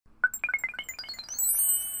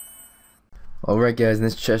Alright guys, and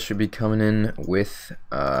this chest should be coming in with,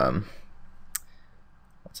 once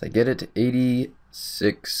I get it,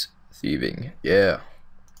 86 thieving. Yeah.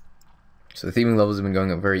 So the thieving levels have been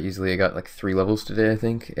going up very easily. I got like 3 levels today, I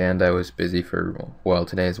think, and I was busy for a while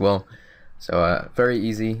today as well. So very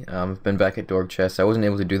easy. I've been back at Dorg chests. I wasn't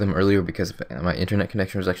able to do them earlier because my internet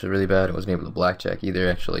connection was actually really bad. I wasn't able to blackjack either,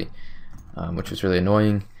 actually, which was really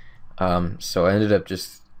annoying. So I ended up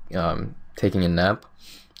just taking a nap.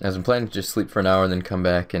 I was planning to just sleep for an hour and then come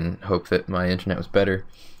back and hope that my internet was better.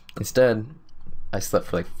 Instead, I slept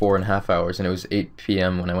for like 4.5 hours, and it was 8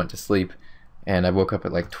 p.m. when I went to sleep, and I woke up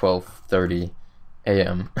at like 12:30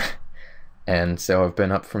 a.m. And so I've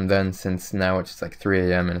been up from then since now it's like 3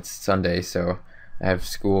 a.m. and it's Sunday, so I have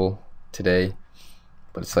school today,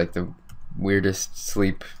 but it's like the weirdest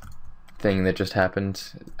sleep thing that just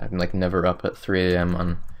happened. I'm like never up at 3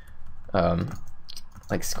 a.m. on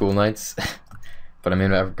like school nights. But I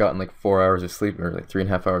mean, I've gotten like 4 hours of sleep, or like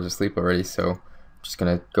 3.5 hours of sleep already, so I'm just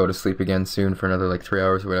gonna go to sleep again soon for another like 3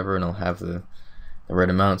 hours or whatever, and I'll have the right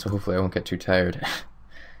amount, so hopefully I won't get too tired.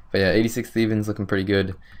 But yeah, 86 thieving's looking pretty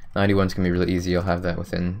good. 91's gonna be really easy. I'll have that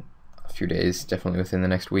within a few days, definitely within the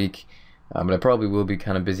next week. But I probably will be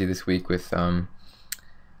kind of busy this week with a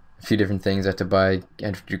few different things I have to buy. I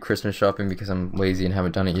have to do Christmas shopping because I'm lazy and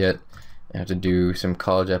haven't done it yet. I have to do some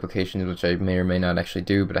college applications, which I may or may not actually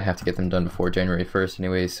do, but I have to get them done before January 1st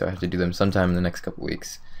anyways, so I have to do them sometime in the next couple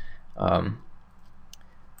weeks. And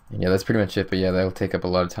yeah, that's pretty much it, but yeah, that'll take up a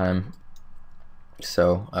lot of time.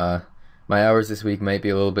 So, my hours this week might be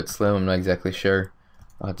a little bit slim, I'm not exactly sure.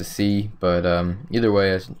 I'll have to see, but either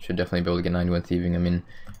way, I should definitely be able to get 91 thieving. I mean,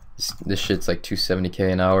 this shit's like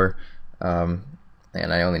 270k an hour, and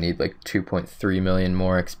I only need like 2.3 million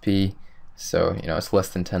more XP. So, you know, it's less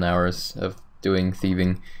than 10 hours of doing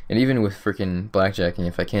thieving. And even with freaking blackjacking,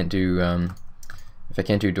 if I can't do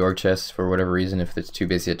Dorg chests for whatever reason, if it's too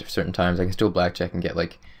busy at certain times, I can still blackjack and get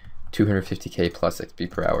like 250k plus XP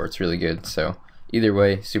per hour. It's really good. So either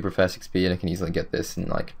way, super fast XP, and I can easily get this in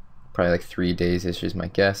like probably like 3 days-ish is my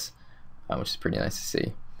guess, which is pretty nice to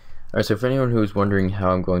see. Alright, so for anyone who's wondering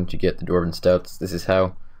how I'm going to get the Dwarven Stouts, this is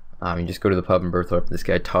how. You just go to the pub in Berthorpe. This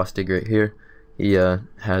guy Tostig right here, he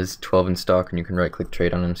has 12 in stock, and you can right click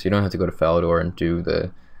trade on him, so you don't have to go to Falador and do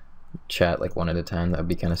the chat like one at a time. That would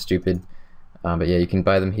be kind of stupid. But yeah, you can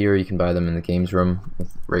buy them here, you can buy them in the games room.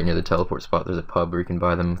 Right near the teleport spot there's a pub where you can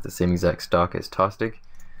buy them with the same exact stock as Tostig.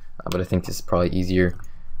 But I think this is probably easier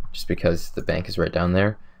just because the bank is right down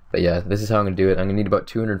there. But yeah, this is how I'm going to do it. I'm going to need about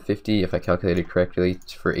 250 if I calculated correctly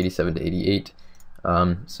for 87 to 88. So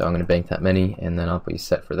I'm going to bank that many, and then I'll be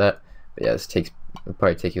set for that. But yeah, it'll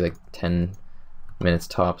probably take you like 10 minutes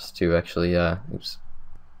tops to actually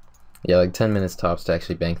like 10 minutes tops to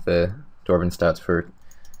actually bank the Dwarven Stouts for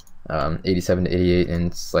 87 to 88,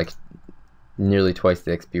 and it's like nearly twice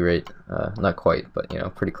the XP rate. Not quite, but you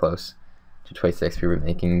know, pretty close to twice the XP rate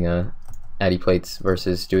making Addy plates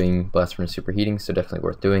versus doing blast furnace superheating, so definitely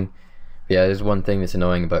worth doing. But yeah, there's one thing that's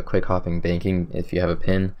annoying about quick hopping banking. If you have a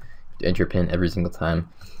pin, you have to enter your pin every single time.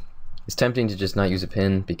 It's tempting to just not use a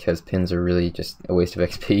pin because pins are really just a waste of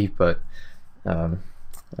XP, but I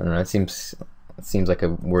don't know, it seems like a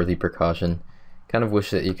worthy precaution. Kind of wish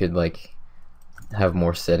that you could like have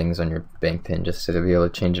more settings on your bank pin just to be able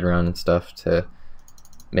to change it around and stuff to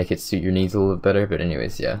make it suit your needs a little bit better. But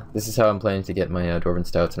anyways, yeah, this is how I'm planning to get my Dwarven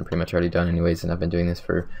Stouts, and I'm pretty much already done anyways, and I've been doing this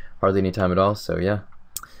for hardly any time at all, so yeah.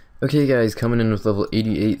 Okay guys, coming in with level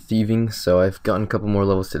 88 thieving, so I've gotten a couple more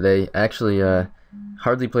levels today. I actually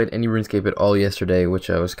hardly played any RuneScape at all yesterday, which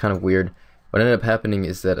was kind of weird. What ended up happening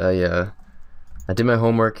is that I did my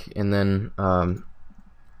homework, and then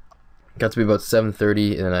got to be about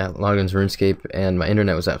 7:30, and I logged into RuneScape, and my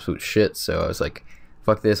internet was absolute shit, so I was like,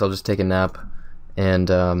 fuck this, I'll just take a nap,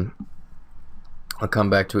 and I'll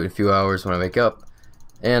come back to it in a few hours when I wake up.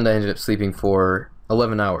 And I ended up sleeping for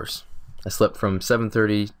 11 hours. I slept from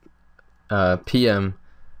 7:30 p.m.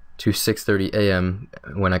 to 6:30 a.m.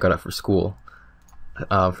 when I got up for school.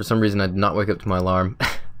 For some reason I did not wake up to my alarm.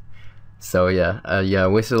 So yeah, I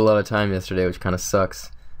wasted a lot of time yesterday, which kind of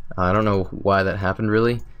sucks. I don't know why that happened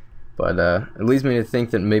really, but it leads me to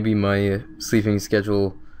think that maybe my sleeping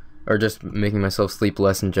schedule, or just making myself sleep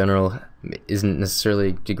less in general, isn't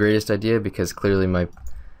necessarily the greatest idea, because clearly my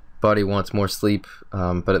body wants more sleep,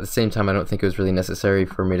 but at the same time I don't think it was really necessary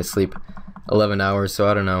for me to sleep 11 hours, so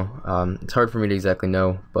I don't know. It's hard for me to exactly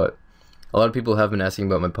know, but a lot of people have been asking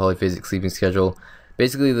about my polyphasic sleeping schedule.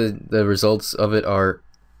 Basically the results of it are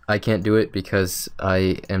I can't do it because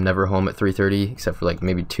I am never home at 3:30, except for like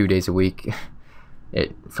maybe 2 days a week.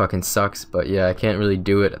 It fucking sucks, but yeah, I can't really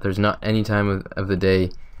do it. There's not any time of the day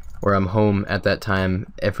where I'm home at that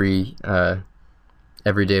time every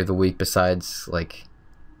every day of the week besides like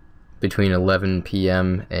between 11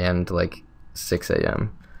 p.m. and like 6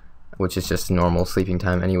 a.m., which is just normal sleeping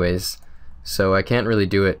time anyways. So I can't really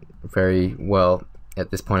do it very well at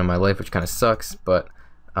this point in my life, which kind of sucks, but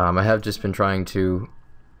I have just been trying to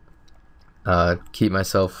keep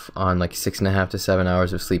myself on like 6.5 to 7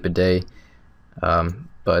 hours of sleep a day,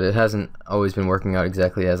 but it hasn't always been working out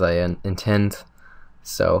exactly as I intend.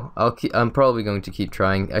 So I'm probably going to keep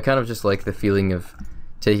trying. I kind of just like the feeling of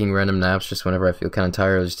taking random naps just whenever I feel kind of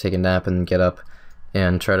tired. I'll just take a nap and get up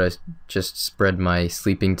and try to just spread my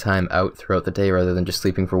sleeping time out throughout the day rather than just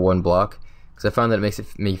sleeping for one block, because I found that it makes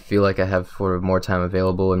me feel like I have sort of more time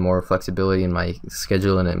available and more flexibility in my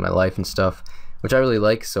schedule and in my life and stuff, which I really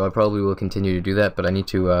like. So I probably will continue to do that, but I need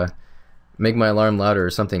to make my alarm louder or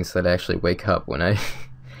something so that I actually wake up when I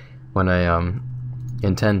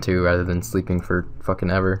intend to, rather than sleeping for fucking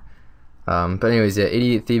ever. But anyways, yeah,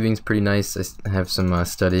 88 Thieving's pretty nice. I have some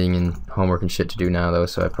studying and homework and shit to do now though,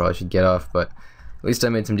 so I probably should get off, but at least I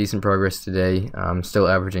made some decent progress today. I'm still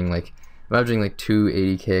averaging like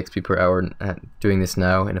 280k XP per hour at doing this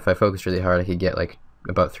now, and if I focus really hard I could get like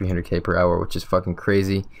about 300k per hour, which is fucking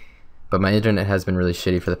crazy. But my internet has been really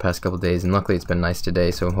shitty for the past couple days, and luckily it's been nice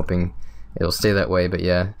today, so I'm hoping it'll stay that way. But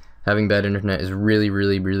yeah, having bad internet is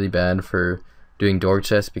really bad for doing door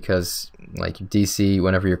chests, because like DC,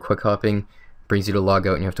 whenever you're quick hopping, brings you to log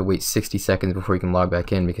out and you have to wait 60 seconds before you can log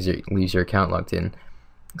back in because you leaves your account logged in.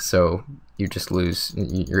 So you just lose,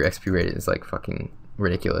 your XP rate is like fucking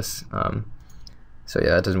ridiculous. So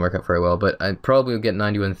yeah, that doesn't work out very well, but I probably will get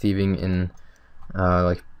 91 Thieving in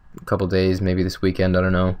like a couple days, maybe this weekend, I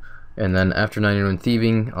don't know. And then after 91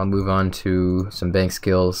 Thieving, I'll move on to some bank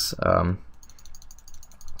skills. I'll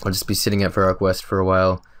just be sitting at Varrock West for a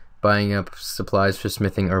while, buying up supplies for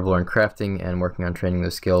smithing, herblore, and crafting, and working on training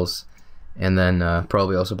those skills. And then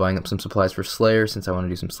probably also buying up some supplies for Slayer, since I want to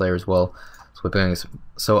do some Slayer as well.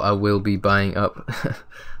 So I will be buying up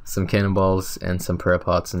some cannonballs and some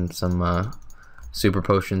parapots and some super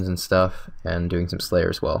potions and stuff, and doing some Slayer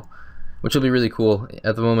as well, which will be really cool.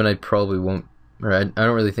 At the moment I probably won't, or I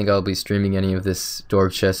don't really think I'll be streaming any of this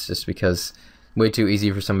Dorg chest, just because way too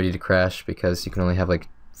easy for somebody to crash, because you can only have like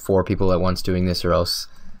 4 people at once doing this, or else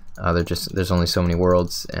there's only so many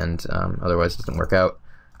worlds, and otherwise it doesn't work out.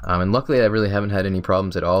 And luckily I really haven't had any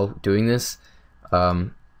problems at all doing this,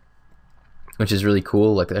 which is really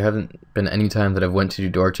cool. Like, there haven't been any time that I've went to do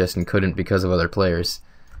door chest and couldn't because of other players,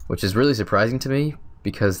 which is really surprising to me,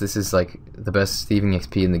 because this is like the best thieving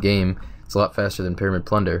XP in the game. It's a lot faster than Pyramid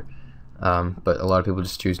Plunder, but a lot of people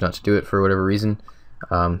just choose not to do it for whatever reason.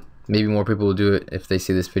 Maybe more people will do it if they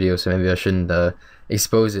see this video, so maybe I shouldn't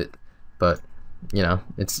expose it, but you know,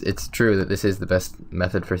 it's true that this is the best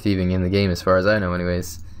method for thieving in the game, as far as I know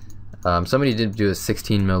anyways. Somebody did do a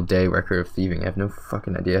 16 mil day record of thieving. I have no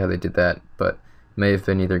fucking idea how they did that, but it may have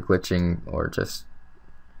been either glitching or just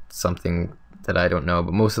something that I don't know,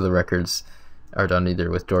 but most of the records are done either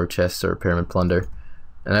with door chests or Pyramid Plunder.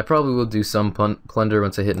 And I probably will do some Plunder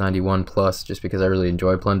once I hit 91 plus, just because I really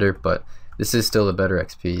enjoy Plunder, but this is still a better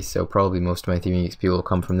XP, so probably most of my thieving XP will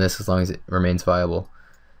come from this as long as it remains viable.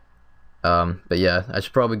 But yeah, I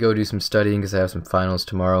should probably go do some studying because I have some finals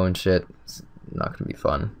tomorrow and shit. It's not gonna be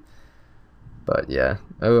fun. But yeah,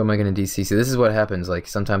 oh, am I gonna DC? So this is what happens, like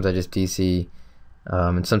sometimes I just DC,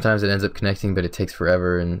 and sometimes it ends up connecting, but it takes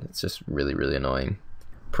forever, and it's just really annoying.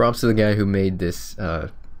 Props to the guy who made this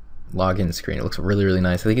login screen. It looks really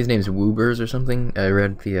nice. I think his name's Woobers or something. I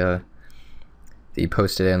read the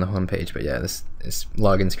post today on the homepage, but yeah, this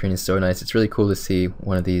login screen is so nice. It's really cool to see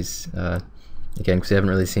one of these again, because I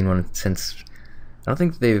haven't really seen one since, I don't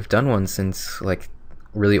think they've done one since like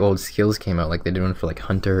really old skills came out. Like they did one for like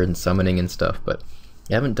Hunter and Summoning and stuff, but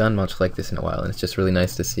I haven't done much like this in a while, and it's just really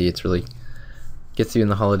nice to see. It's really gets you in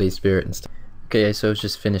the holiday spirit and stuff. Okay, so I've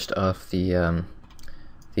just finished off the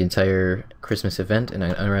entire Christmas event, and I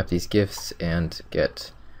unwrap these gifts and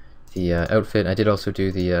get the outfit. I did also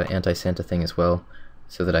do the anti-Santa thing as well,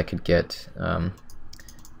 so that I could get the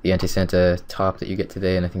anti-Santa top that you get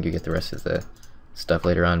today, and I think you get the rest of the stuff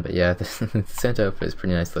later on. But yeah, the Santa outfit is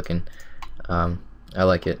pretty nice looking. I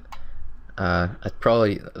like it. I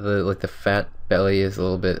probably the fat belly is a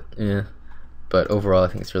little bit but overall I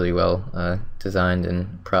think it's really well designed,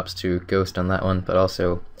 and props to Ghost on that one, but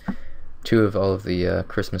also 2 of all of the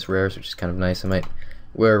Christmas rares, which is kind of nice. I might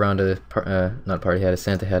wear around a not party hat, a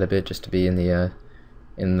Santa hat a bit, just to be in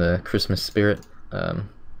the Christmas spirit. But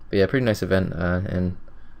yeah, pretty nice event, and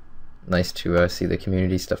nice to see the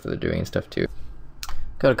community stuff that they're doing and stuff too.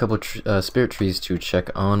 Got a couple spirit trees to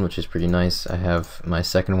check on, which is pretty nice. I have my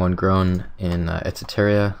second one grown in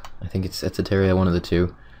Etcetera. I think it's Etcetera, one of the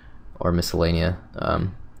 2, or miscellanea,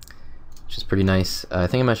 which is pretty nice. I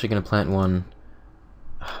think I'm actually going to plant one.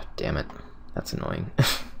 Oh, damn it, that's annoying. I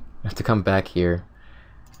have to come back here.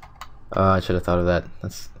 I should have thought of that.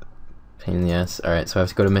 That's a pain in the ass. Alright, so I have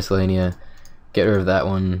to go to miscellanea, get rid of that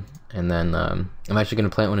one, and then I'm actually going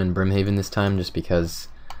to plant one in Brimhaven this time, just because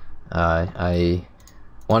I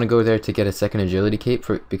want to go there to get a second agility cape,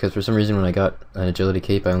 because for some reason when I got an agility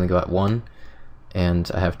cape I only got one,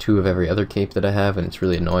 and I have 2 of every other cape that I have, and it's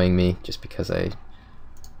really annoying me just because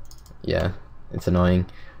yeah, it's annoying.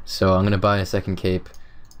 So I'm going to buy a second cape,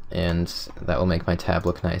 and that will make my tab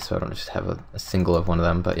look nice, so I don't just have a single of one of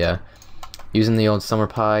them. But yeah, using the old summer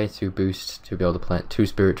pie to boost, to be able to plant 2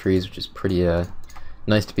 spirit trees, which is pretty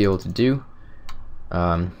nice to be able to do.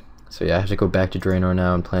 So yeah, I have to go back to Draenor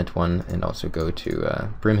now and plant one, and also go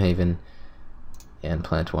to Brimhaven and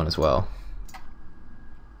plant one as well.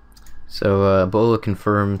 So Ebola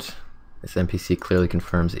confirmed. This NPC clearly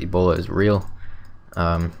confirms that Ebola is real.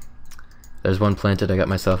 There's one planted. I got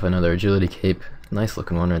myself another agility cape, nice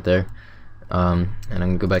looking one right there. And I'm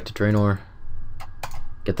gonna go back to Draenor,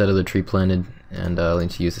 get that other tree planted, and I'll need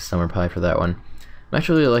to use the summer pie for that one. I'm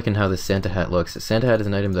actually really liking how this Santa hat looks. The Santa hat is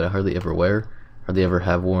an item that I hardly ever wear, hardly ever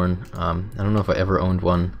have worn. I don't know if I ever owned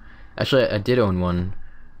one. Actually, I did own one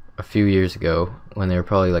a few years ago when they were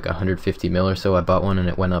probably like 150 mil or so. I bought one and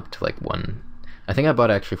it went up to like I think I bought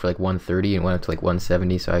it actually for like 130 and went up to like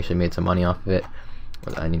 170, so I actually made some money off of it.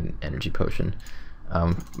 I need an energy potion.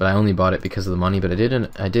 But I only bought it because of the money, but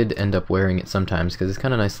I did end up wearing it sometimes because it's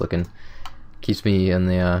kind of nice looking. Keeps me in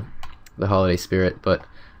the holiday spirit, but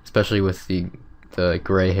especially with the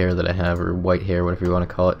gray hair that I have, or white hair, whatever you want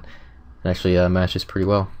to call it, it actually matches pretty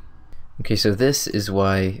well. Okay, so this is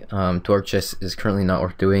why Dwarf Chest is currently not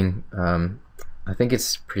worth doing. I think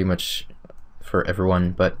it's pretty much for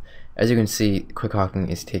everyone, but as you can see, quick hawking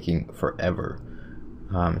is taking forever.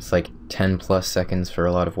 It's like 10 plus seconds for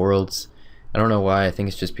a lot of worlds. I don't know why. I think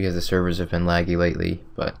it's just because the servers have been laggy lately,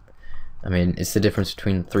 but I mean, it's the difference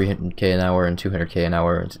between 300k an hour and 200k an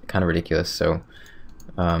hour. It's kind of ridiculous. So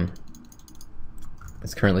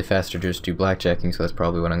it's currently faster to just do blackjacking, so that's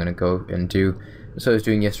probably what I'm going to go and do. So I was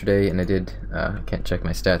doing yesterday, and I did, I can't check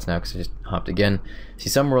my stats now because I just hopped again. See,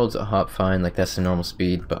 some worlds hop fine, like that's the normal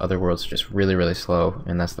speed, but other worlds are just really, really slow,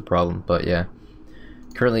 and that's the problem. But yeah,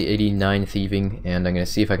 currently 89 thieving, and I'm going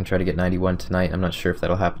to see if I can try to get 91 tonight. I'm not sure if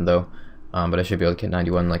that'll happen though, but I should be able to get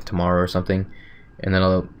 91 like tomorrow or something, and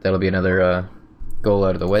then that'll be another goal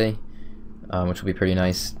out of the way, which will be pretty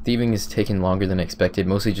nice. Thieving is taking longer than expected,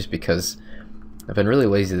 mostly just because I've been really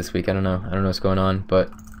lazy this week. I don't know what's going on,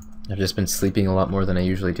 but I've just been sleeping a lot more than I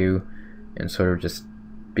usually do, and sort of just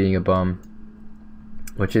being a bum,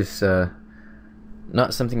 which is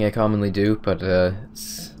not something I commonly do, but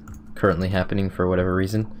it's currently happening for whatever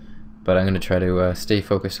reason. But I'm going to try to stay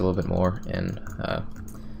focused a little bit more, and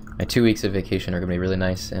my 2 weeks of vacation are going to be really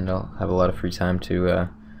nice, and I'll have a lot of free time to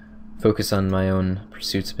focus on my own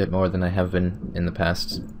pursuits a bit more than I have been in the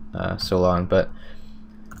past so long. But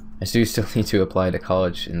I do still need to apply to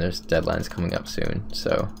college, and there's deadlines coming up soon,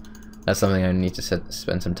 so that's something I need to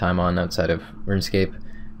spend some time on outside of RuneScape.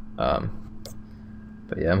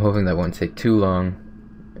 But yeah, I'm hoping that won't take too long.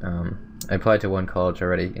 I applied to one college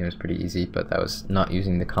already, and it was pretty easy, but that was not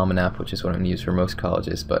using the Common App, which is what I'm going to use for most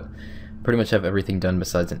colleges. But pretty much have everything done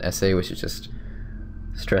besides an essay, which is just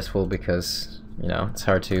stressful because, you know, it's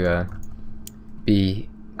hard to be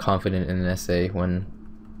confident in an essay when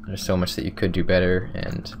there's so much that you could do better,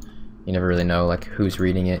 and you never really know like who's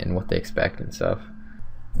reading it and what they expect and stuff.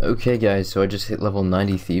 Okay guys, so I just hit level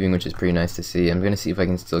 90 thieving, which is pretty nice to see. I'm going to see if I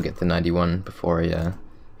can still get the 91 before I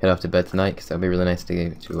head off to bed tonight, because that would be really nice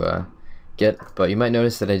to get. But you might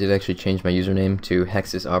notice that I did actually change my username to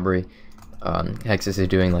Hexus Aubrey. Hexus is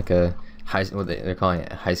doing like a they're calling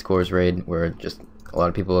it a high scores raid, where just a lot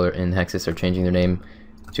of people in Hexus are changing their name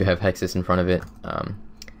to have Hexus in front of it.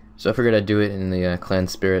 So I figured I'd do it in the clan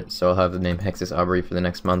spirit, so I'll have the name Hexus Aubrey for the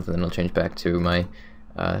next month, and then I'll change back to my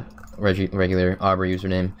regular Aubrey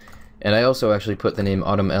username. And I also actually put the name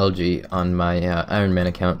Autumn Algae on my Iron Man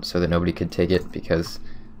account so that nobody could take it, because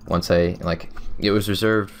once it was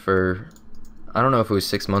reserved for, I don't know if it was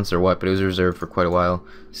 6 months or what, but it was reserved for quite a while,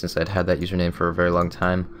 since I'd had that username for a very long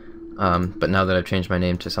time. But now that I've changed my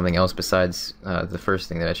name to something else besides the first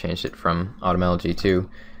thing that I changed it from, Autumn Algae, to,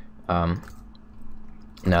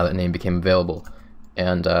 now that name became available.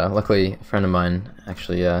 And luckily a friend of mine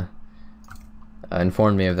actually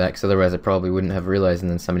informed me of that, because otherwise I probably wouldn't have realized, and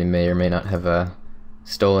then somebody may or may not have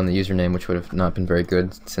stolen the username, which would have not been very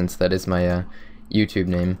good, since that is my YouTube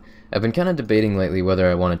name. I've been kind of debating lately whether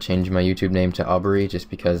I want to change my YouTube name to Aubrey, just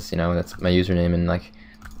because, you know, that's my username, and like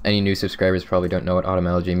any new subscribers probably don't know what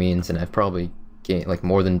automelody means, and I've probably gained like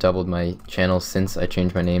more than doubled my channel since I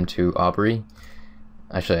changed my name to Aubrey.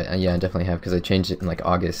 Actually, yeah, I definitely have, because I changed it in like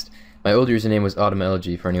August. My old username was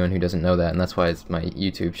automelody, for anyone who doesn't know that, and that's why it's my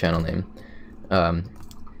YouTube channel name.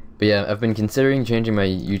 But yeah, I've been considering changing my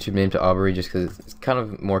YouTube name to Aubrey just because it's kind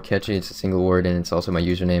of more catchy. It's a single word, and it's also my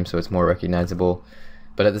username, so it's more recognizable.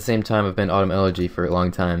 But at the same time, I've been automelody for a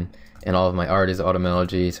long time, and all of my art is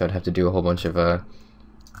automelody, so I'd have to do a whole bunch of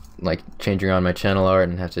like changing around my channel art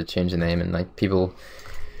and have to change the name, and like people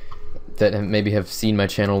that maybe have seen my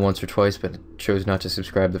channel once or twice but chose not to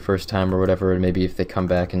subscribe the first time or whatever, and maybe if they come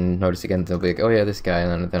back and notice again, they'll be like, oh yeah, this guy,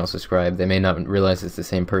 and then I'll subscribe. They may not realize it's the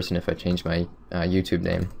same person if I change my YouTube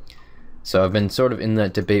name. So I've been sort of in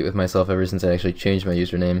that debate with myself ever since I actually changed my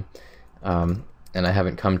username, and I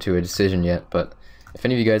haven't come to a decision yet. But if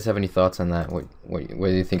any of you guys have any thoughts on that,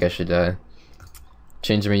 whether you think I should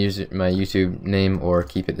change my YouTube name or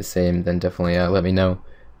keep it the same, then definitely let me know.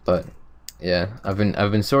 But yeah, I've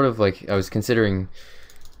been sort of like, I was considering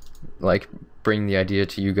like bringing the idea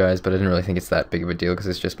to you guys, but I didn't really think it's that big of a deal because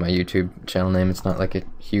it's just my YouTube channel name. It's not like a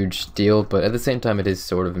huge deal, but at the same time it is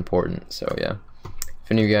sort of important. So yeah, if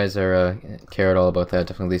any of you guys are care at all about that,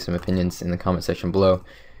 definitely leave some opinions in the comment section below.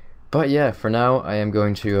 But yeah, for now I am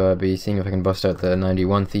going to be seeing if I can bust out the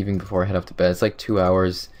 91 thieving before I head off to bed. It's like 2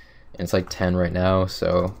 hours and it's like 10 right now,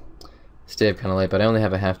 so stay up kind of late. But I only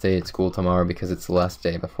have a half day at school tomorrow because it's the last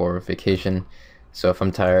day before vacation. So if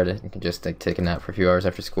I'm tired, I can just like take a nap for a few hours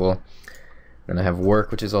after school. Then I have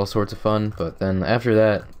work, which is all sorts of fun. But then after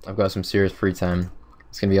that, I've got some serious free time.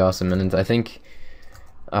 It's gonna be awesome. And I think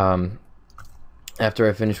after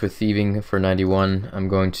I finish with thieving for 91, I'm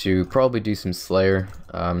going to probably do some Slayer.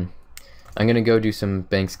 I'm gonna go do some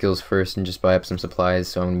bank skills first and just buy up some supplies.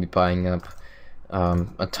 So I'm gonna be buying up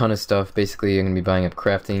a ton of stuff. Basically, I'm gonna be buying up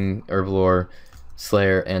crafting, herbal ore,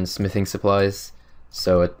 Slayer, and smithing supplies.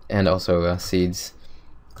 So and also seeds.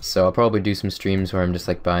 So I'll probably do some streams where I'm just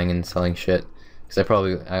like buying and selling shit. Because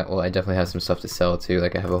I definitely have some stuff to sell too.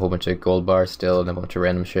 Like I have a whole bunch of gold bars still and a bunch of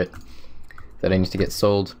random shit that I need to get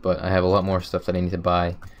sold. But I have a lot more stuff that I need to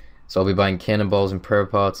buy. So I'll be buying cannonballs and prayer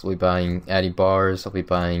pots. I'll be buying addy bars. I'll be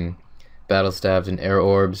buying battle stabs and air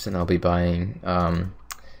orbs, and I'll be buying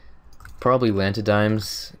probably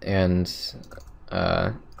lantidimes and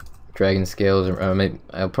dragon scales, or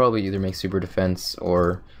I'll probably either make super defense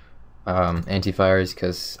or anti-fires,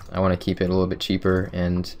 because I want to keep it a little bit cheaper,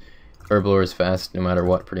 and herbal ore is fast no matter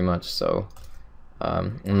what pretty much. So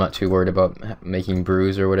I'm not too worried about making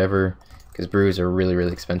brews or whatever, because brews are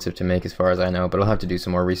really expensive to make as far as I know, but I'll have to do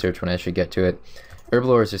some more research when I actually get to it.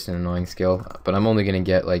 Herbal ore is just an annoying skill, but I'm only going to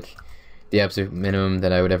get like the absolute minimum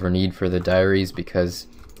that I would ever need for the diaries, because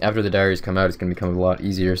after the diaries come out, it's going to become a lot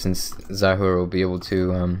easier, since Zahur will be able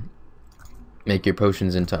to make your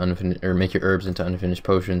potions into make your herbs into unfinished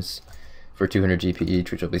potions for 200 GP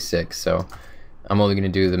each, which will be sick. So I'm only going to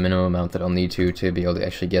do the minimum amount that I'll need to be able to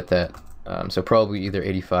actually get that. So probably either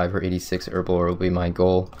 85 or 86 herbal ore will be my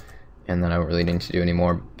goal, and then I don't really need to do any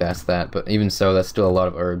more past that. But even so, that's still a lot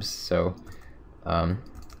of herbs. So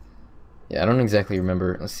yeah, I don't exactly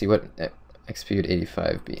remember. Let's see, what XP would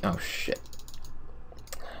 85 be? Oh shit.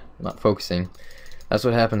 I'm not focusing. That's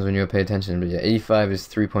what happens when you pay attention. But yeah, 85 is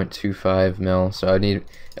 3.25 mil, so I need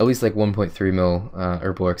at least like 1.3 mil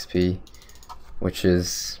herbal XP, which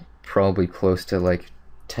is probably close to like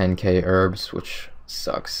 10k herbs, which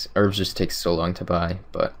sucks. Herbs just take so long to buy,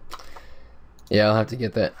 but yeah, I'll have to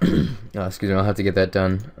get that. Excuse me, I'll have to get that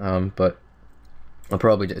done. But I'll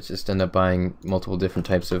probably just end up buying multiple different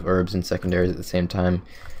types of herbs and secondaries at the same time,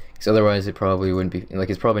 because otherwise it probably wouldn't be like,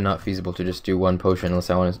 it's probably not feasible to just do one potion unless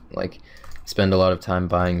I want to like spend a lot of time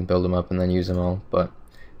buying, build them up, and then use them all. But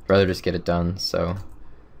I'd rather just get it done. So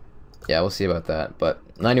yeah, we'll see about that. But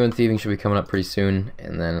 91 thieving should be coming up pretty soon,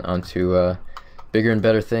 and then on to bigger and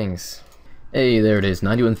better things. Hey, there it is,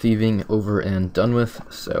 91 thieving over and done with.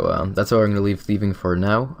 So that's how I'm going to leave thieving for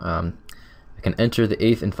now. I can enter the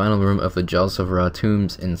 8th and final room of the Jal Sovra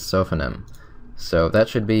tombs in Sophanem. So that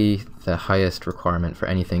should be the highest requirement for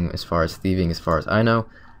anything as far as thieving, as far as I know.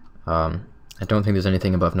 I don't think there's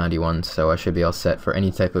anything above 91, so I should be all set for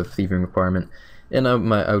any type of thieving requirement. And I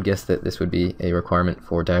would guess that this would be a requirement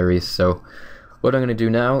for diaries. So what I'm going to do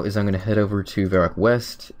now is I'm going to head over to Varrock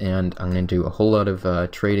West, and I'm going to do a whole lot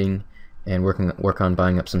of trading and work on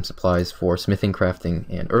buying up some supplies for smithing, crafting,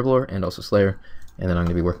 and herbal ore, and also Slayer. And then I'm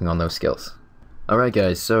going to be working on those skills. Alright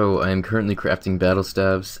guys, so I am currently crafting battle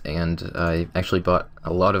stabs, and I actually bought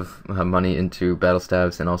a lot of money into battle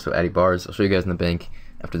stabs and also addy bars. I'll show you guys in the bank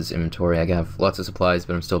after this inventory. I have lots of supplies,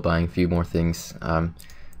 but I'm still buying a few more things.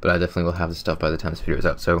 But I definitely will have the stuff by the time this video is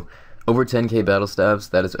out. So Over 10k battle stabs,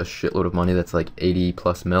 that is a shitload of money. That's like 80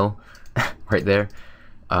 plus mil right there.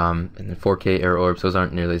 And then 4k air orbs, those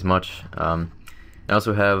aren't nearly as much. I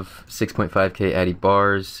also have 6.5k addy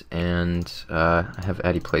bars, and I have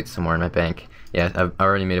addy plates somewhere in my bank. Yeah, I've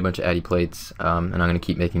already made a bunch of addy plates, and I'm going to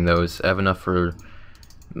keep making those. I have enough for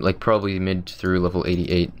like probably mid through level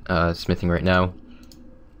 88 smithing right now.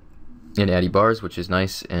 And addy bars, which is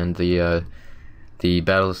nice, and the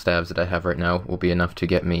battle stabs that I have right now will be enough to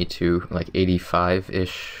get me to like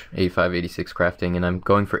 85-ish, 85, 86 crafting, and I'm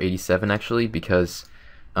going for 87 actually, because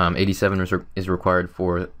 87 is required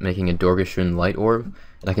for making a Dorgashun light orb,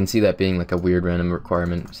 and I can see that being like a weird random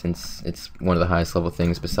requirement since it's one of the highest level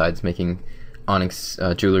things besides making onyx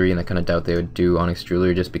jewelry, and I kind of doubt they would do onyx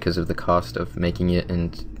jewelry just because of the cost of making it,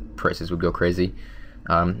 and prices would go crazy.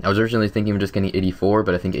 I was originally thinking of just getting 84,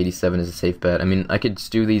 but I think 87 is a safe bet. I mean, I could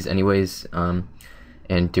do these anyways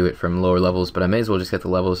and do it from lower levels, but I may as well just get the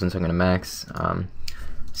levels since I'm going to max.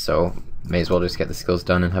 So may as well just get the skills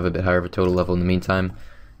done and have a bit higher of a total level in the meantime.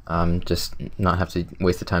 Just not have to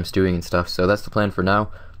waste the time stewing and stuff. So that's the plan for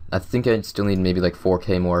now. I think I'd still need maybe like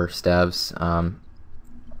 4k more stabs,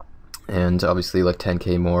 and obviously like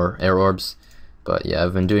 10k more air orbs. But yeah,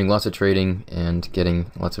 I've been doing lots of trading and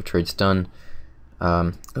getting lots of trades done.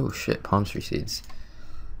 Oh shit, palm tree seeds.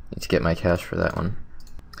 Need to get my cash for that one.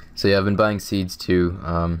 So yeah, I've been buying seeds too,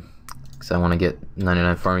 because I want to get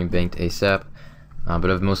 99 farming banked ASAP.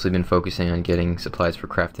 But I've mostly been focusing on getting supplies for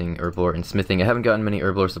crafting, herblore, and smithing. I haven't gotten many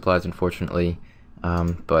herblore supplies, unfortunately,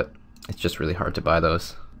 but it's just really hard to buy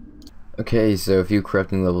those. Okay, so a few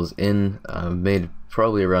crafting levels in. I've made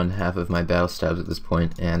probably around half of my battle stabs at this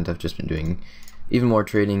point, and I've just been doing even more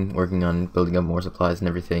trading, working on building up more supplies and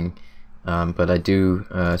everything. But I do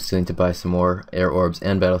still need to buy some more air orbs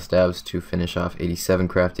and battle stabs to finish off 87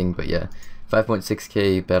 crafting. But yeah,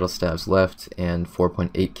 5.6k battle stabs left and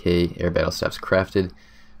 4.8k air battle stabs crafted,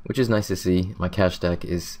 which is nice to see. My cash stack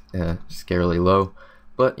is scarily low,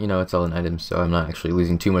 but you know, it's all in items, so I'm not actually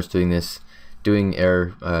losing too much doing this. Doing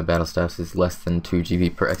air battle stabs is less than 2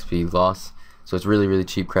 GP per XP loss, so it's really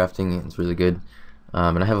cheap crafting. It's really good.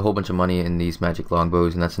 And I have a whole bunch of money in these magic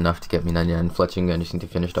longbows, and that's enough to get me 99 fletching. I just need to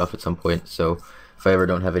finish it off at some point, so if I ever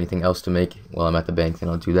don't have anything else to make while I'm at the bank, then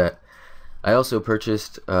I'll do that. I also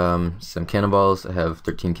purchased some cannonballs. I have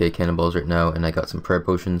 13k cannonballs right now, and I got some prayer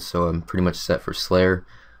potions, so I'm pretty much set for Slayer.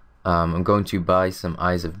 I'm going to buy some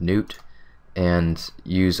Eyes of Newt and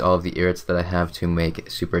use all of the irrits that I have to make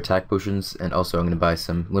super attack potions, and also I'm going to buy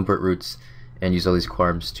some limpert roots and use all these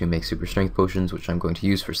quarbs to make super strength potions, which I'm going to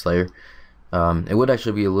use for Slayer. It would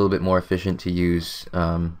actually be a little bit more efficient to use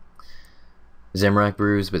Zamorak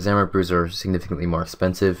brews, but Zamorak brews are significantly more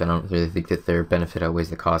expensive, and I don't really think that their benefit outweighs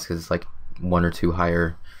the cost, because it's like 1 or 2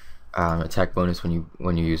 higher attack bonus when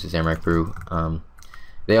you use a Zamorak brew.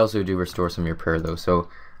 They also do restore some of your prayer though, so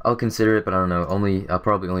I'll consider it, but I don't know. I'll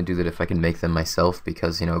probably only do that if I can make them myself,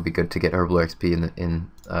 because you know it'd be good to get herblore XP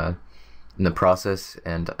in the process.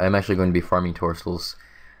 And I'm actually going to be farming torsals.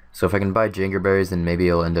 So if I can buy jangerberries, then maybe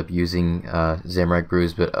I'll end up using Zamorak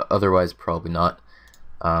brews, but otherwise probably not.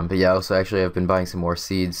 But yeah, also actually I've been buying some more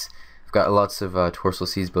seeds. I've got lots of torsal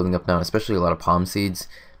seeds building up now, especially a lot of palm seeds.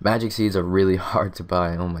 Magic seeds are really hard to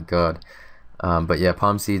buy, oh my god. But yeah,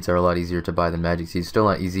 palm seeds are a lot easier to buy than magic seeds. Still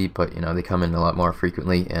not easy, but you know, they come in a lot more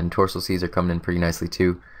frequently, and torsal seeds are coming in pretty nicely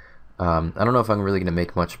too. I don't know if I'm really going to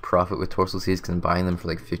make much profit with torsal seeds, because I'm buying them for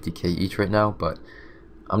like 50k each right now, but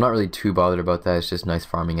I'm not really too bothered about that. It's just nice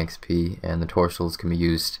farming XP, and the torsals can be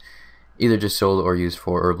used either just sold or used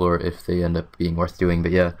for herblore if they end up being worth doing.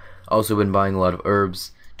 But yeah, also been buying a lot of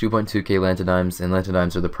herbs, 2.2k lantodimes, and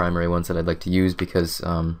lantodimes are the primary ones that I'd like to use, because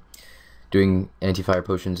doing anti-fire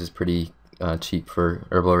potions is pretty cheap for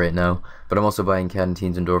herblore right now. But I'm also buying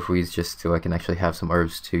cadentines and dorfweeds just so I can actually have some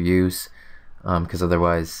herbs to use, because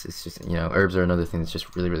otherwise it's just, you know, herbs are another thing that's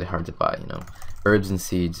just really hard to buy, you know. Herbs and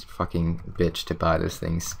seeds, fucking bitch to buy those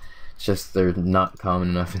things. It's just, they're not common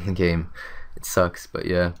enough in the game. It sucks, but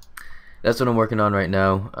yeah. That's what I'm working on right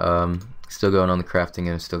now. Still going on the crafting,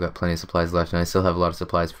 and I've still got plenty of supplies left, and I still have a lot of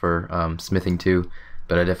supplies for smithing too,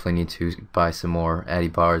 but I definitely need to buy some more addy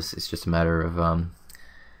bars. It's just a matter of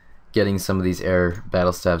getting some of these air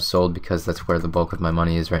battle stabs sold, because that's where the bulk of my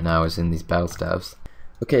money is right now, is in these battle stabs.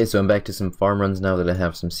 Okay, so I'm back to some farm runs now that I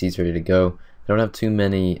have some seeds ready to go. I don't have too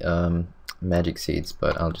many magic seeds,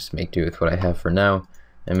 but I'll just make do with what I have for now.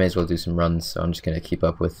 I may as well do some runs, so I'm just going to keep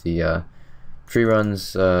up with the tree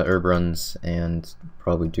runs, herb runs, and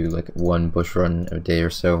probably do like 1 bush run a day or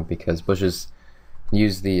so, because bushes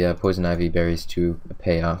use the poison ivy berries to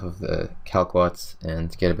pay off of the calquats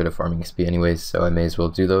and get a bit of farming XP anyways, so I may as well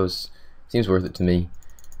do those. Seems worth it to me.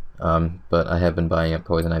 But I have been buying up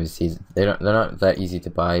poison ivy seeds. They're not that easy to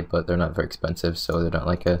buy, but they're not very expensive, so they're not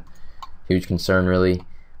like a huge concern really.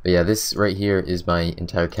 But yeah, this right here is my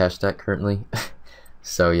entire cash stack currently.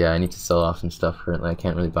 So yeah, I need to sell off some stuff currently. I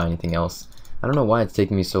can't really buy anything else. I don't know why it's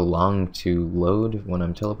taking me so long to load when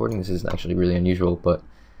I'm teleporting. This is actually really unusual, but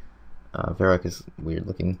Varrock is weird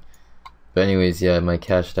looking. But anyways, yeah, my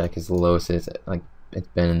cash stack is the lowest it's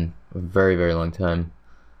been in a very, very long time.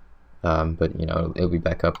 But you know, it'll be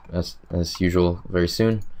back up as usual very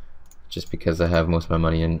soon, just because I have most of my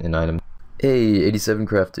money in items. Hey, 87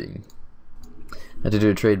 crafting. I had to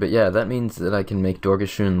do a trade, but yeah, that means that I can make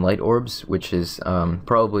Dorgashun light orbs, which is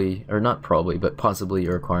probably, or not probably, but possibly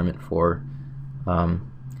a requirement for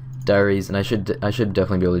diaries. And I should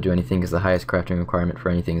definitely be able to do anything, because the highest crafting requirement for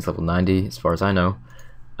anything is level 90, as far as I know.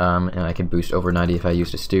 And I can boost over 90 if I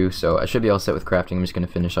use a stew, so I should be all set with crafting. I'm just going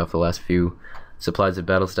to finish off the last few supplies of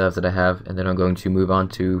battle staves that I have, and then I'm going to move on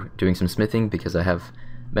to doing some smithing, because I have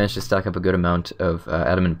managed to stack up a good amount of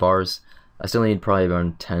adamant bars. I still need probably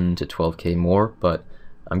around 10 to 12k more, but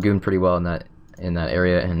I'm doing pretty well in that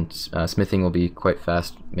area, and smithing will be quite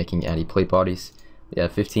fast, making addy plate bodies. Yeah,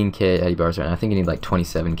 15k addy bars right now. I think I need like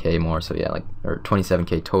 27k more, so yeah, or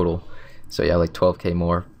 27k total. So yeah, like 12k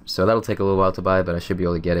more. So that'll take a little while to buy, but I should be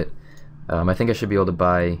able to get it. I think I should be able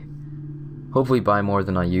to hopefully buy more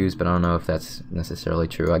than I use, but I don't know if that's necessarily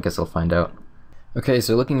true. I guess I'll find out. Okay,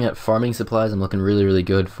 so looking at farming supplies, I'm looking really, really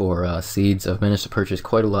good for seeds. I've managed to purchase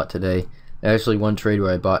quite a lot today. Actually, one trade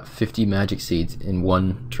where I bought 50 magic seeds in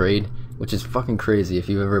one trade, which is fucking crazy. If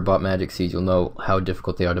you've ever bought magic seeds, you'll know how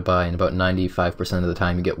difficult they are to buy, and about 95% of the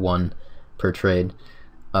time you get one per trade.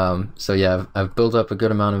 So yeah, I've built up a good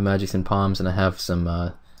amount of magics and palms, and I have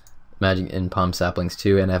some magic and palm saplings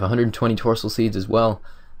too, and I have 120 torsal seeds as well,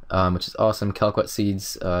 which is awesome. Calquat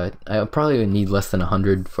seeds, I probably need less than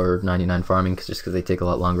 100 for 99 farming, just because they take a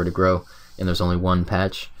lot longer to grow, and there's only one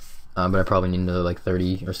patch. But I probably need another like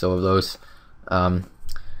 30 or so of those. But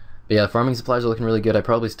yeah, farming supplies are looking really good. I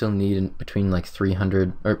probably still need between like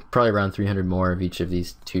 300, or probably around 300 more of each of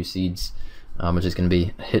these two seeds, which is going to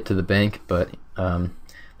be a hit to the bank. But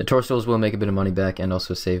the torsals will make a bit of money back, and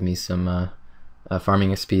also save me some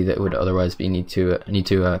farming XP that would otherwise need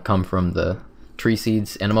to come from the tree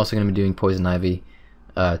seeds. And I'm also going to be doing poison ivy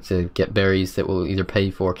to get berries that will either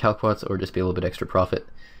pay for calquats or just be a little bit extra profit.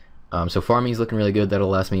 So farming is looking really good. That'll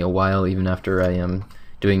last me a while, even after I am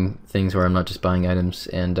doing things where I'm not just buying items.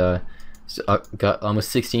 And so I got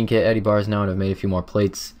almost 16k addy bars now, and I've made a few more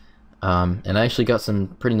plates. And I actually got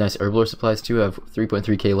some pretty nice herblore supplies too. I have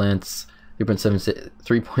 3.3k lants,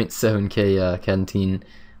 3.7k canteen,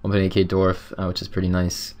 1.8k dwarf, which is pretty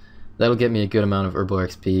nice. That'll get me a good amount of herblore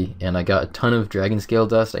XP, and I got a ton of dragon scale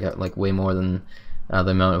dust. I got like way more than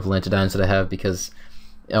the amount of lantidines that I have, because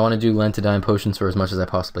I want to do lantidine potions for as much as I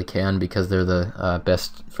possibly can, because they're the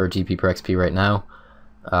best for GP per XP right now.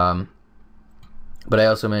 But I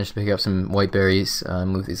also managed to pick up some white berries.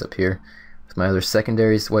 Move these up here. With my other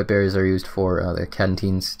secondaries, white berries are used for the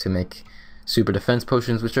canteens to make super defense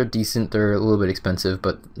potions, which are decent. They're a little bit expensive,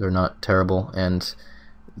 but they're not terrible. And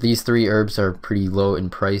these three herbs are pretty low in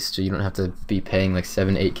price, so you don't have to be paying like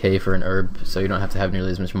 7-8k for an herb, so you don't have to have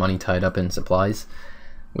nearly as much money tied up in supplies,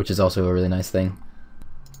 which is also a really nice thing.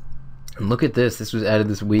 And look at this. This was added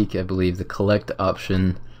this week, I believe, the collect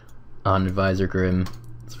option on Advisor Grim.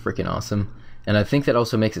 It's freaking awesome. And I think that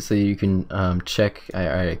also makes it so you can check. I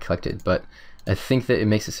already collected, but I think that it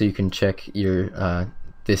makes it so you can check your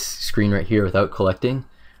this screen right here without collecting,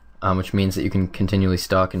 which means that you can continually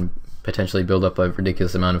stock and potentially build up a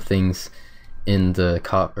ridiculous amount of things in the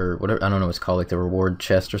or whatever, I don't know what it's called, like the reward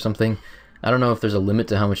chest or something. I don't know if there's a limit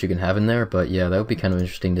to how much you can have in there, but yeah, that would be kind of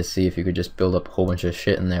interesting to see if you could just build up a whole bunch of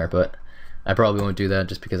shit in there. But I probably won't do that,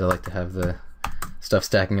 just because I like to have the stuff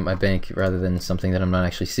stacking at my bank rather than something that I'm not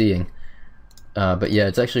actually seeing. But yeah,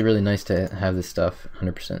 it's actually really nice to have this stuff.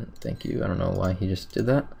 100% thank you. I don't know why he just did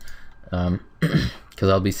that, because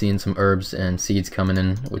I'll be seeing some herbs and seeds coming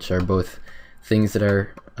in, which are both things that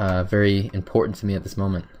are very important to me at this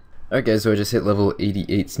moment. Alright guys, so I just hit level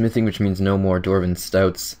 88 smithing, which means no more dwarven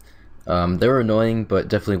stouts. They were annoying, but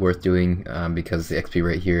definitely worth doing, because the XP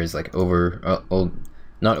rate here is like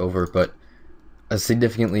not over, but a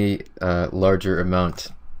significantly larger amount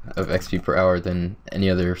of XP per hour than any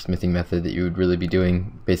other smithing method that you would really be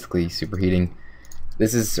doing, basically superheating.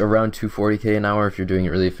 This is around 240k an hour if you're doing it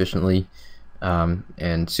really efficiently, and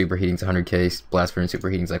superheating's 100k, blast furnace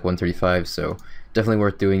superheating's like 135, so definitely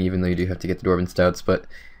worth doing, even though you do have to get the dwarven stouts. But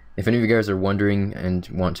if any of you guys are wondering and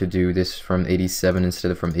want to do this from 87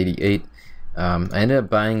 instead of from 88, I ended up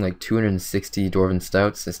buying like 260 dwarven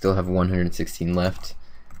stouts. I still have 116 left.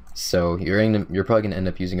 So you're probably going to end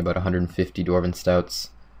up using about 150 Dwarven Stouts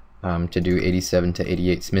to do 87 to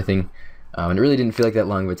 88 smithing. And it really didn't feel like that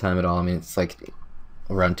long of a time at all. I mean, it's like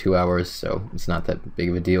around 2 hours, so it's not that big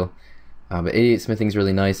of a deal. But 88 smithing is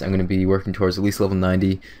really nice. I'm going to be working towards at least level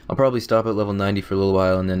 90. I'll probably stop at level 90 for a little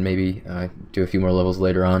while and then maybe do a few more levels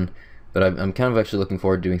later on. But I'm kind of actually looking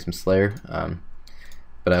forward to doing some Slayer.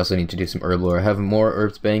 But I also need to do some herb lore. I have more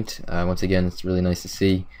herbs banked. Once again, it's really nice to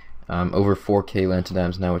see. Over 4k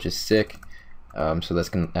lantadams now, which is sick. So that's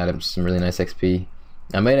going to add up some really nice XP.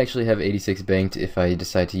 I might actually have 86 banked if I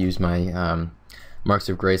decide to use my Marks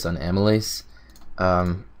of Grace on Amylase.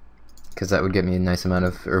 Because that would get me a nice amount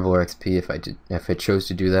of Herblore XP if I chose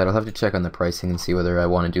to do that. I'll have to check on the pricing and see whether I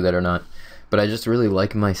want to do that or not. But I just really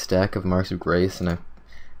like my stack of Marks of Grace, and I'd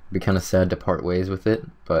be kind of sad to part ways with it.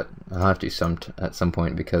 But I'll have to at some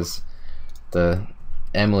point, because the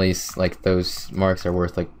Amylase, like, those marks are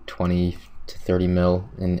worth like 20 to 30 mil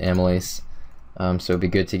in Amylase. So it'd be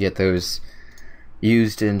good to get those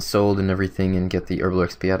used and sold and everything and get the Herblore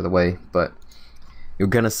XP out of the way. But it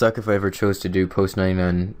would kind of suck if I ever chose to do post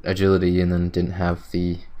 99 agility and then didn't have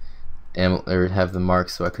the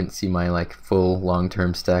marks, so I couldn't see my like full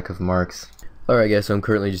long-term stack of marks. Alright guys, so I'm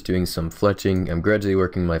currently just doing some fletching. I'm gradually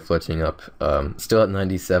working my fletching up. Still at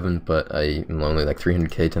 97, but I am only like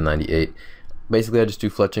 300k to 98. Basically I just do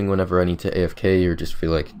fletching whenever I need to AFK or just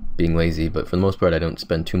feel like being lazy, but for the most part I don't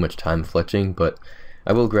spend too much time fletching, but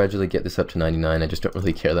I will gradually get this up to 99. I just don't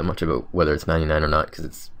really care that much about whether it's 99 or not because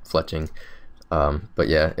it's fletching. But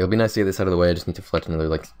yeah, it'll be nice to get this out of the way. I just need to fletch another,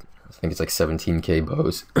 like, I think it's like 17k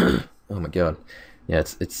bows. Oh my god. Yeah,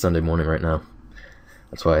 it's Sunday morning right now.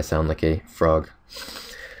 That's why I sound like a frog.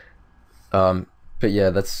 But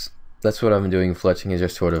yeah, that's what I'm doing. Fletching is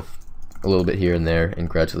just sort of a little bit here and there, and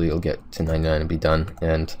gradually it'll get to 99 and be done.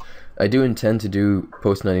 And I do intend to do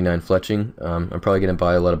post 99 fletching. I'm probably going to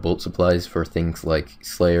buy a lot of bolt supplies for things like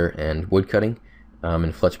Slayer and woodcutting,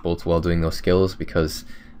 and fletch bolts while doing those skills, because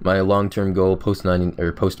my long-term goal post 90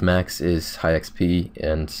 or post max is high XP,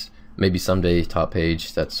 and maybe someday top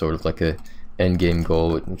page. That's sort of like a end game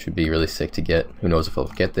goal, which would be really sick to get. Who knows if I'll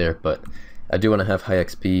get there, but I do want to have high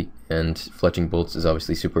XP, and fletching bolts is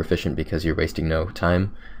obviously super efficient because you're wasting no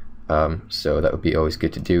time. So that would be always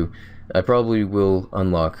good to do. I probably will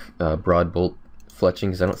unlock broad bolt fletching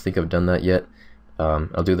because I don't think I've done that yet.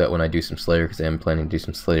 I'll do that when I do some Slayer, because I am planning to do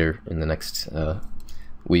some Slayer in the next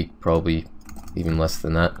week, probably even less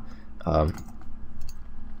than that.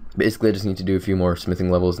 Basically I just need to do a few more smithing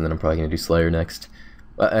levels, and then I'm probably going to do Slayer next.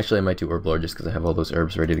 Actually I might do Herblore just because I have all those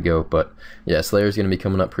herbs ready to go, but yeah, Slayer's going to be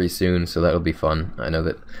coming up pretty soon, so that'll be fun. I know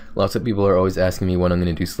that lots of people are always asking me when I'm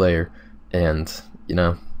going to do Slayer, and you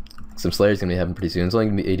know, some Slayer's going to be happening pretty soon. It's only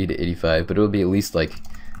going to be 80 to 85, but it'll be at least like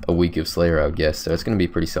a week of Slayer, I would guess, so it's going to be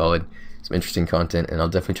pretty solid. Some interesting content, and I'll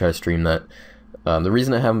definitely try to stream that. The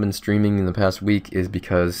reason I haven't been streaming in the past week is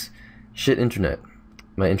because shit internet.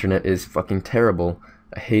 My internet is fucking terrible.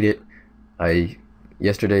 I hate it.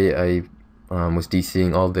 Yesterday I was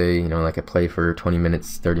DCing all day, you know, like I play for 20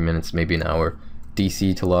 minutes, 30 minutes, maybe an hour.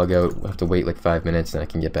 DC to log out, I have to wait like 5 minutes and I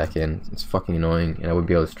can get back in. It's fucking annoying, and I wouldn't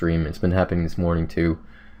be able to stream. It's been happening this morning too.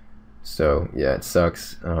 So yeah, it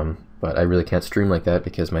sucks. But I really can't stream like that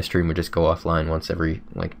because my stream would just go offline once every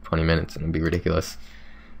like 20 minutes and it'd be ridiculous.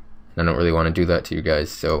 And I don't really want to do that to you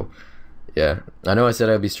guys, so yeah. I know I said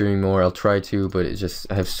I'd be streaming more, I'll try to, but it's just,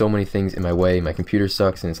 I have so many things in my way. My computer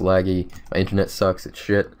sucks and it's laggy, my internet sucks, it's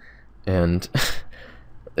shit, and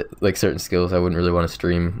like certain skills I wouldn't really want to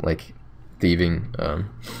stream, like thieving,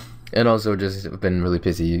 and also just I've been really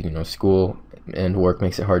busy, you know, school and work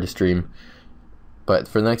makes it hard to stream. But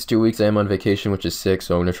for the next 2 weeks I am on vacation, which is sick,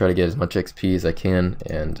 so I'm going to try to get as much XP as I can,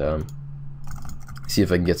 and see if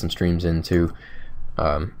I can get some streams in too.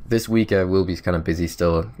 This week I will be kind of busy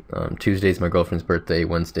still. Tuesday's my girlfriend's birthday,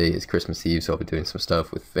 Wednesday is Christmas Eve, so I'll be doing some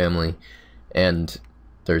stuff with family, and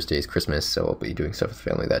Thursday is Christmas, so I'll be doing stuff with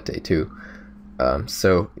family that day too.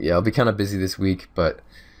 So yeah, I'll be kind of busy this week, but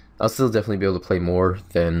I'll still definitely be able to play more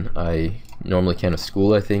than I normally can with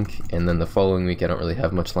school, I think. And then the following week I don't really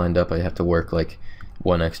have much lined up. I have to work like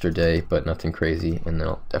one extra day, but nothing crazy, and then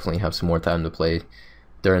I'll definitely have some more time to play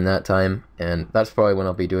during that time, and that's probably when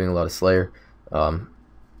I'll be doing a lot of Slayer.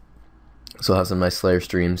 So I'll have some nice Slayer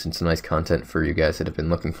streams and some nice content for you guys that have been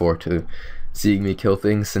looking forward to seeing me kill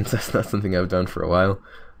things, since that's not something I've done for a while.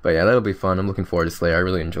 But yeah, that'll be fun. I'm looking forward to Slayer. I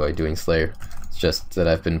really enjoy doing Slayer. It's just that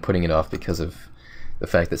I've been putting it off because of the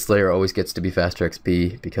fact that Slayer always gets to be faster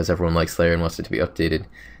XP, because everyone likes Slayer and wants it to be updated,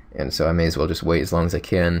 and so I may as well just wait as long as I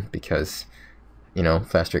can, because, you know,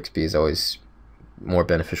 faster XP is always more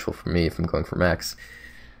beneficial for me if I'm going for max.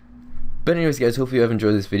 But anyways, guys, hopefully you have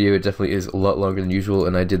enjoyed this video. It definitely is a lot longer than usual,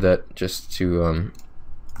 and I did that just to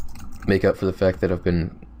make up for the fact that I've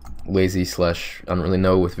been lazy / I don't really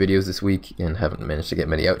know with videos this week and haven't managed to get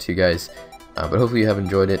many out to you guys. But hopefully you have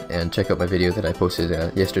enjoyed it, and check out my video that I posted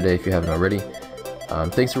yesterday if you haven't already.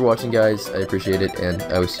 Thanks for watching, guys. I appreciate it, and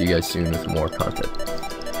I will see you guys soon with more content.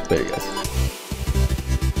 Later, guys.